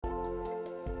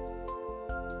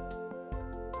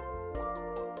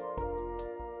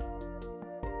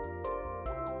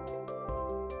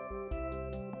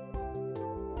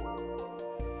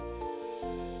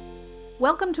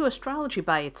Welcome to Astrology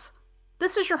Bites.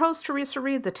 This is your host, Teresa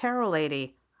Reed, the Tarot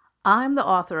Lady. I'm the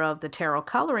author of the Tarot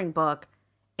Coloring Book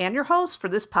and your host for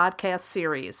this podcast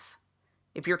series.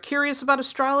 If you're curious about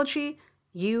astrology,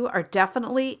 you are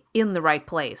definitely in the right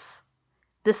place.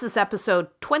 This is episode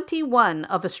 21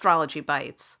 of Astrology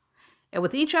Bites. And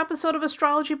with each episode of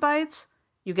Astrology Bites,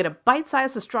 you get a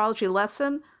bite-sized astrology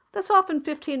lesson that's often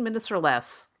 15 minutes or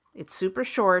less. It's super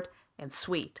short and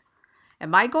sweet. And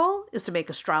my goal is to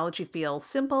make astrology feel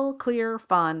simple, clear,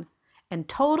 fun, and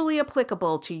totally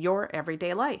applicable to your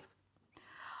everyday life.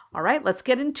 All right, let's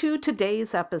get into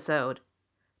today's episode.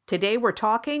 Today we're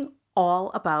talking all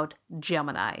about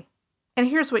Gemini. And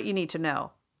here's what you need to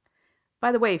know.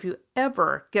 By the way, if you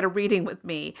ever get a reading with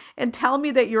me and tell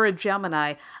me that you're a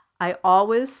Gemini, I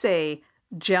always say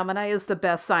Gemini is the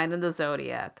best sign in the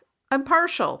zodiac. I'm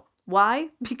partial. Why?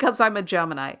 Because I'm a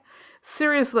Gemini.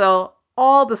 Seriously though,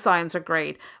 all the signs are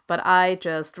great, but I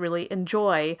just really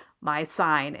enjoy my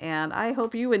sign, and I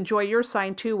hope you enjoy your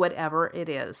sign too, whatever it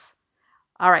is.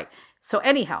 All right, so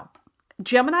anyhow,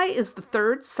 Gemini is the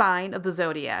third sign of the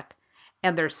zodiac,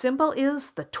 and their symbol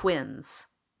is the twins.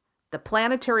 The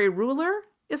planetary ruler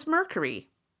is Mercury.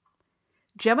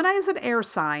 Gemini is an air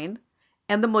sign,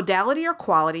 and the modality or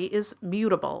quality is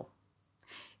mutable.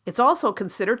 It's also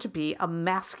considered to be a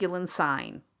masculine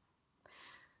sign.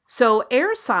 So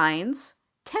air signs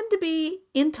tend to be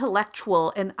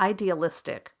intellectual and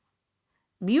idealistic.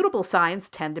 Mutable signs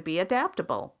tend to be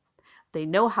adaptable. They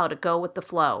know how to go with the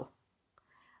flow.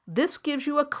 This gives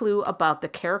you a clue about the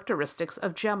characteristics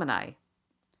of Gemini.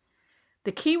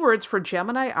 The keywords for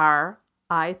Gemini are,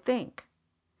 I think.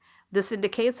 This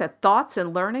indicates that thoughts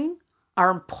and learning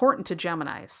are important to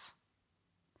Geminis.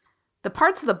 The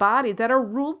parts of the body that are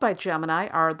ruled by Gemini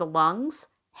are the lungs,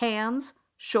 hands,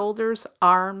 shoulders,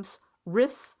 arms,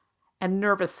 wrists, and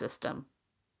nervous system.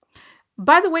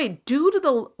 By the way, due to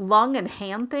the lung and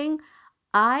hand thing,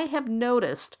 I have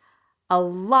noticed a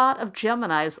lot of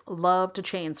Geminis love to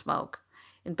chain smoke.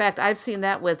 In fact, I've seen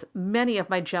that with many of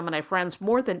my Gemini friends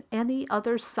more than any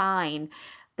other sign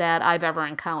that I've ever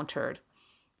encountered.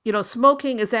 You know,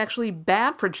 smoking is actually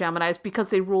bad for Geminis because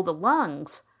they rule the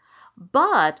lungs,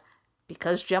 but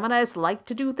because Geminis like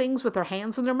to do things with their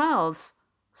hands and their mouths,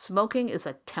 smoking is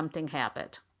a tempting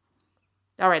habit.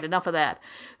 All right, enough of that.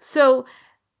 So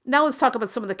now let's talk about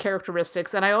some of the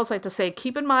characteristics. And I always like to say,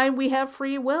 keep in mind we have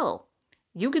free will.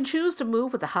 You can choose to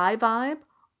move with the high vibe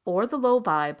or the low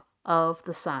vibe of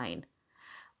the sign.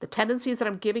 The tendencies that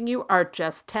I'm giving you are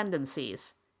just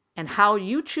tendencies. And how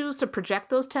you choose to project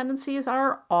those tendencies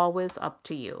are always up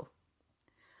to you.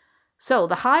 So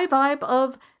the high vibe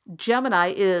of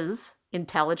Gemini is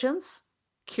intelligence,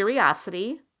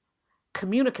 curiosity,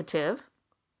 communicative,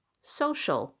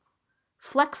 social,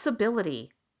 flexibility,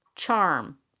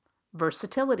 charm,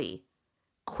 versatility,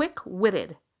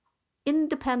 quick-witted,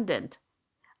 independent,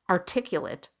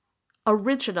 articulate,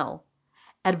 original,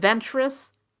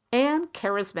 adventurous, and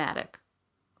charismatic.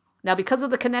 Now, because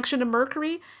of the connection to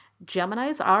Mercury,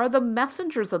 Geminis are the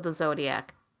messengers of the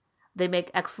zodiac. They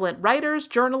make excellent writers,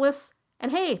 journalists,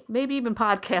 and hey, maybe even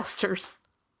podcasters.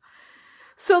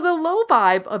 So the low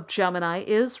vibe of Gemini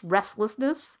is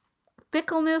restlessness,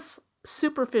 fickleness,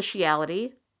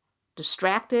 superficiality,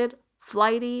 distracted,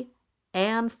 flighty,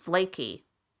 and flaky.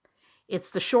 It's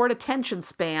the short attention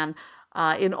span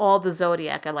in all the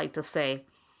zodiac, I like to say.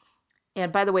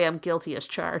 And by the way, I'm guilty as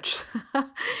charged.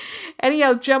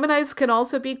 Anyhow, Geminis can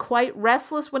also be quite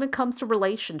restless when it comes to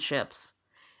relationships,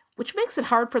 which makes it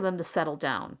hard for them to settle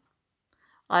down.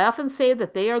 I often say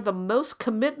that they are the most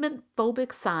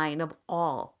commitment-phobic sign of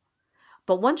all.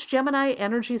 But once Gemini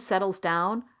energy settles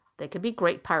down, they can be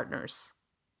great partners.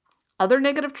 Other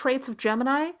negative traits of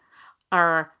Gemini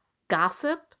are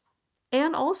gossip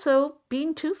and also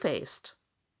being two-faced.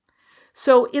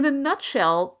 So in a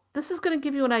nutshell, this is going to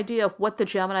give you an idea of what the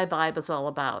Gemini vibe is all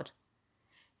about.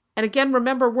 And again,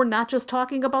 remember, we're not just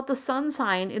talking about the sun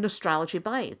sign in Astrology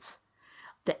Bites.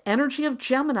 The energy of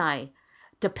Gemini,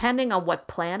 depending on what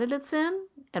planet it's in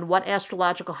and what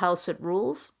astrological house it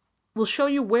rules, will show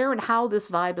you where and how this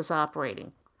vibe is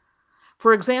operating.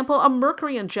 For example, a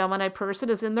Mercury and Gemini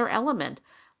person is in their element.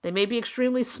 They may be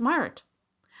extremely smart,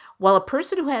 while a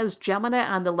person who has Gemini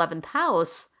on the 11th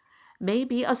house may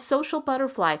be a social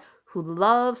butterfly who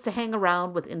loves to hang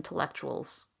around with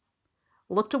intellectuals.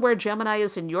 Look to where Gemini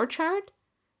is in your chart,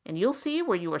 and you'll see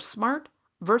where you are smart,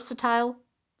 versatile,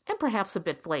 and perhaps a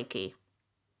bit flaky.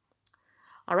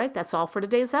 All right, that's all for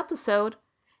today's episode.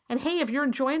 And hey, if you're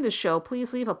enjoying this show,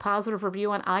 please leave a positive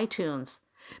review on iTunes,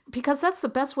 because that's the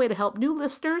best way to help new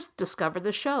listeners discover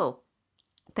the show.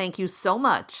 Thank you so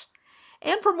much.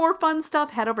 And for more fun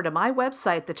stuff, head over to my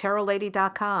website,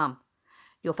 thetarotlady.com.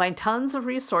 You'll find tons of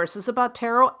resources about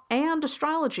tarot and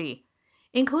astrology,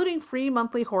 including free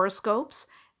monthly horoscopes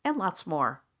and lots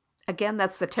more. Again,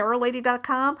 that's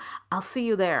thetarotlady.com. I'll see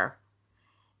you there.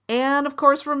 And of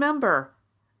course, remember,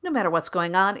 no matter what's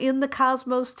going on in the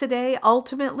cosmos today,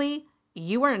 ultimately,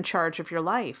 you are in charge of your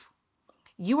life.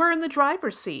 You are in the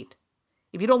driver's seat.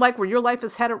 If you don't like where your life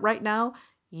is headed right now,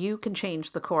 you can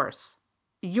change the course.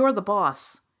 You're the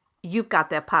boss. You've got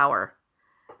that power.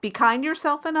 Be kind to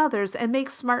yourself and others and make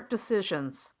smart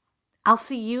decisions. I'll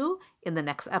see you in the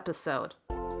next episode.